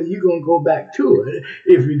 Paul said you're going to go back to it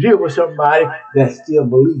if you deal with somebody that still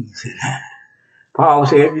believes in that. Paul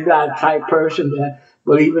said if you're not a type person that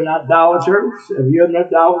believe in idolaters, if you're an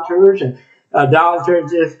idolaters, and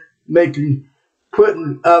idolaters just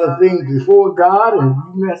putting other things before God, and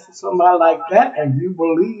you mess with somebody like that, and you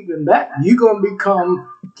believe in that, you're going to become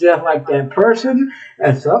just like that person,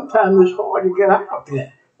 and sometimes it's hard to get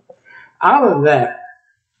out of that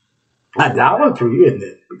idolatry, isn't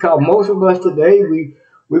it? Because most of us today, we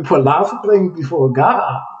put lots of things before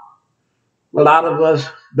God. A lot of us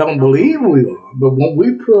don't believe we are, but when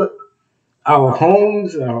we put our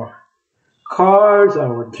homes, our cars,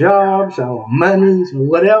 our jobs, our monies, or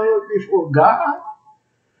whatever before God,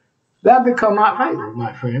 That become our idol,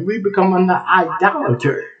 my friend. We become an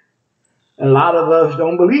idolater. A lot of us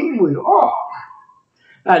don't believe we are.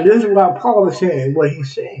 And this is why Paul is saying what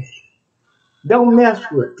he's saying. Don't mess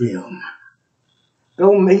with them.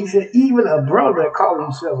 Don't. He said, even a brother that calls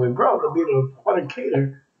himself a brother, being a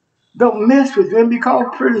fornicator, don't mess with them because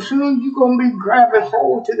pretty soon you're going to be grabbing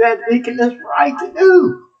hold to that thinking that's right to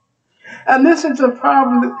do. And this is the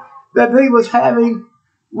problem that they was having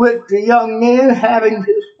with the young man having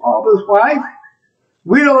his father's wife.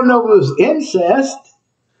 We don't know it was incest,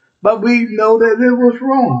 but we know that it was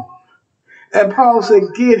wrong. And Paul said,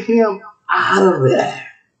 get him out of there.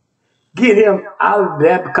 Get him out of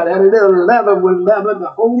there because that little leaven will leaven the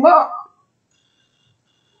whole lump.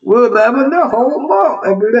 Will leaven the whole lump.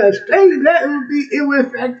 And when that stays there, it will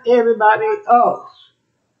affect everybody else.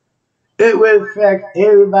 It will affect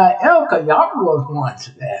everybody else because y'all was once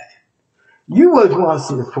that. You was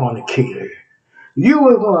once a fornicator. You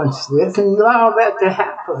was once this, and you allow that to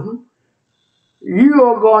happen. You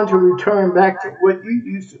are going to return back to what you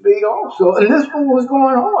used to be also. And this was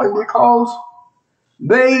going on because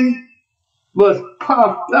they was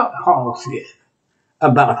puffed up, Paul said,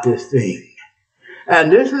 about this thing.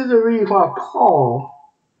 And this is the reason why Paul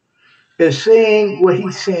is saying what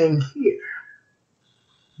he's saying here.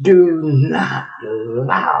 Do not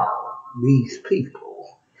allow these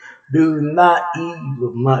people. Do not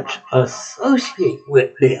even much associate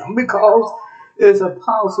with them because there's a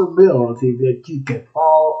possibility that you can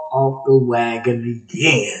fall off the wagon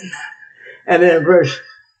again. And then verse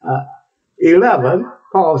 11,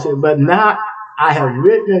 Paul said, but now I have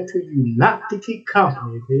written unto you not to keep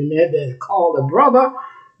company with him that is called a brother,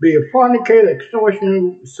 be a fornicator,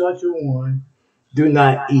 extortioner, such a one, do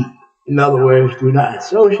not eat. In other words, do not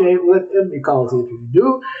associate with him because if you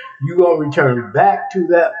do, you're going to return back to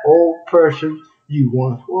that old person you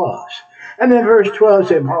once was. And then verse 12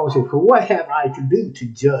 said, Paul said, for what have I to do to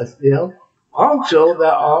judge them also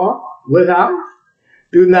that are without?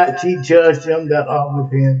 Do not ye judge them that are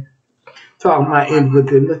within. Talking about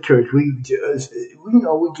within the church, we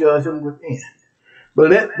judge them within. But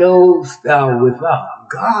let those that are without,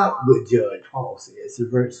 God will judge, Paul says in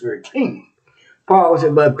verse 13. Paul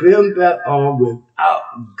said, but them that are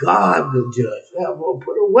without, God will judge. Therefore,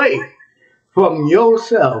 put away from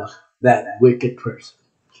yourselves that wicked person.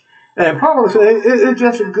 And Paul said, it's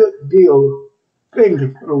just a good deal thing to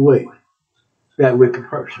put away that wicked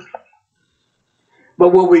person. But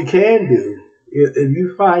what we can do, if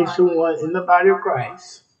you find someone in the body of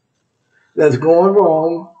Christ that's going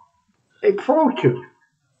wrong, approach him,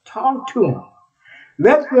 talk to him.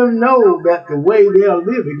 Let them know that the way they're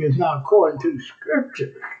living is not according to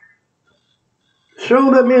Scripture. Show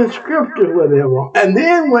them in Scripture where they're wrong. And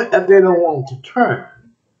then if they don't want to turn,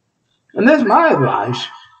 and that's my advice,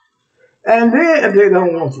 and then if they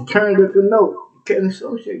don't want to turn, let them know you can't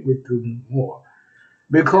associate with them more.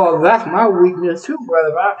 Because that's my weakness too,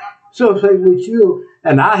 brother. I associate with you,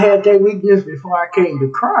 and I had that weakness before I came to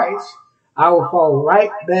Christ. I will fall right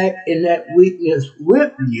back in that weakness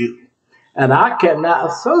with you. And I cannot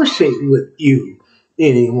associate with you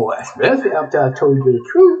anymore, especially after I told you the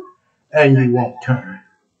truth and you won't turn.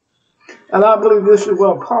 And I believe this is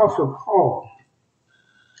what Apostle Paul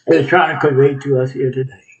is trying to convey to us here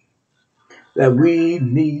today. That we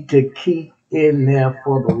need to keep in there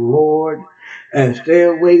for the Lord and stay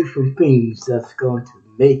away from things that's going to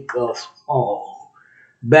make us fall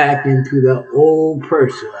back into the old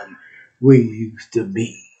person we used to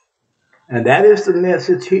be. And that is the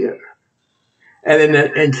message here. And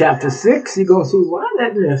in chapter 6, you're going to see why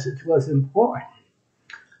that message was important.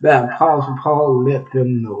 That Apostle Paul let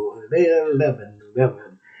them know. They 11,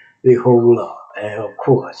 they hold up. And of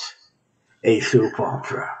course, a soap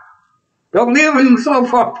opera. Don't live in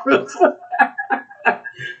soap operas.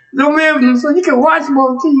 Don't live in so you can watch them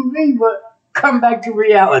on TV, but come back to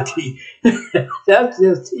reality. That's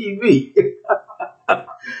just TV.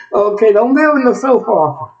 Okay, don't live in the soap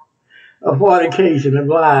opera. Of fornication, of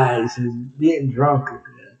lies, and being drunk,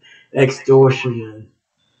 and extortion,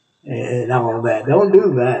 and all that. Don't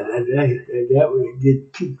do that. That will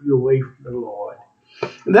keep you away from the Lord.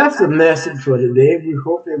 And that's the message for today. We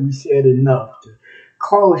hope that we said enough to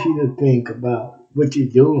cause you to think about what you're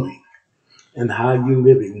doing and how you're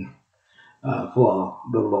living for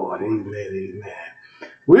the Lord. Amen,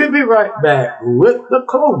 amen. We'll be right back with the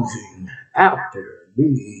closing after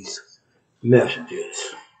these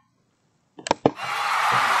messages.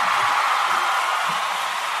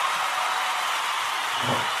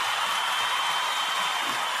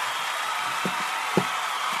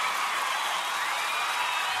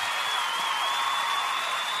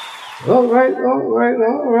 All right.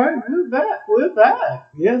 We're back. We're back.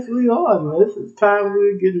 Yes, we are. And this is time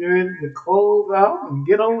we're getting ready to close out and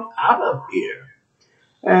get on out of here.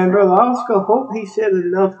 And Brother Oscar, hope he said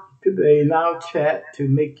enough today in our chat to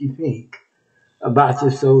make you think about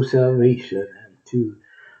your soul salvation and to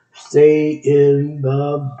stay in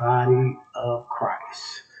the body of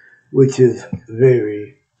Christ, which is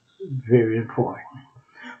very, very important.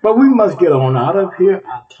 But we must get on out of here.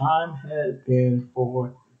 Our time has been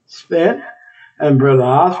spent. And Brother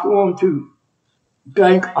Oscar, I want to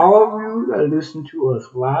thank all of you that listen to us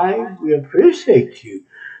live. We appreciate you.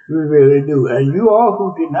 We really do. And you all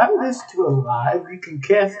who did not listen to us live, you can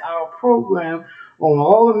catch our program on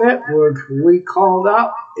all the networks we called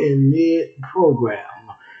out in mid-program.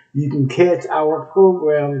 You can catch our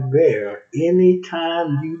program there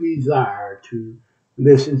anytime you desire to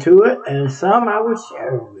listen to it. And some I will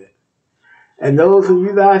share it with. And those of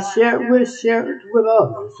you that I share it with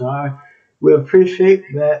others. All right? We appreciate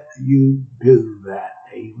that you do that.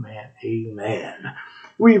 Amen. Amen.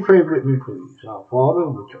 Will you pray with me, please? Our Father,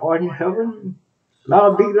 which art in heaven,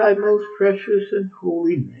 hallowed be thy most precious and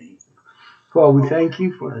holy name. Father, we thank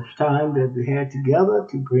you for this time that we had together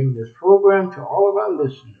to bring this program to all of our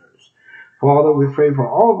listeners. Father, we pray for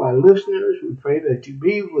all of our listeners. We pray that you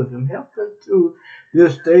be with them. Help them through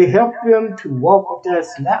this day. Help them to walk with that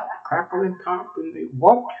snap, crackle, and pop, and they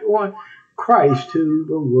walk on Christ to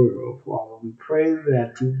the world. Father, we pray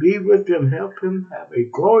that you be with them. Help them have a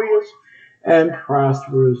glorious and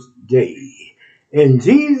prosperous day. In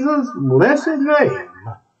Jesus' blessed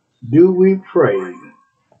name do we pray.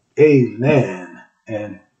 Amen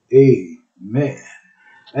and amen.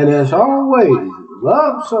 And as always,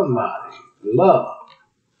 love somebody, love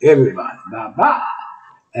everybody. Bye-bye.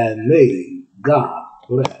 And may God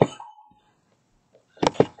bless.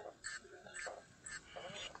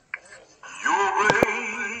 Your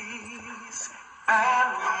grace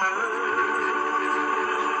and mercy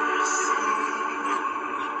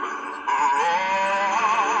brought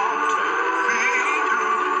me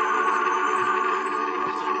through.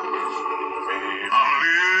 I'm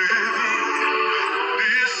living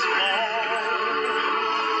this moment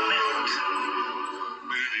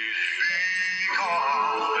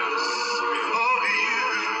because of you.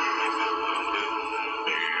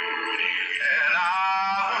 And I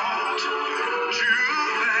want to thank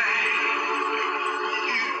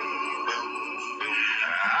you.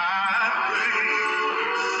 I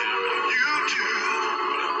praise you too.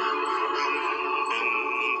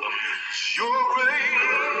 Your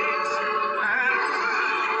grace and mercy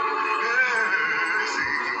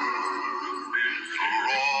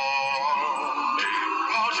brought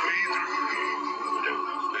me through.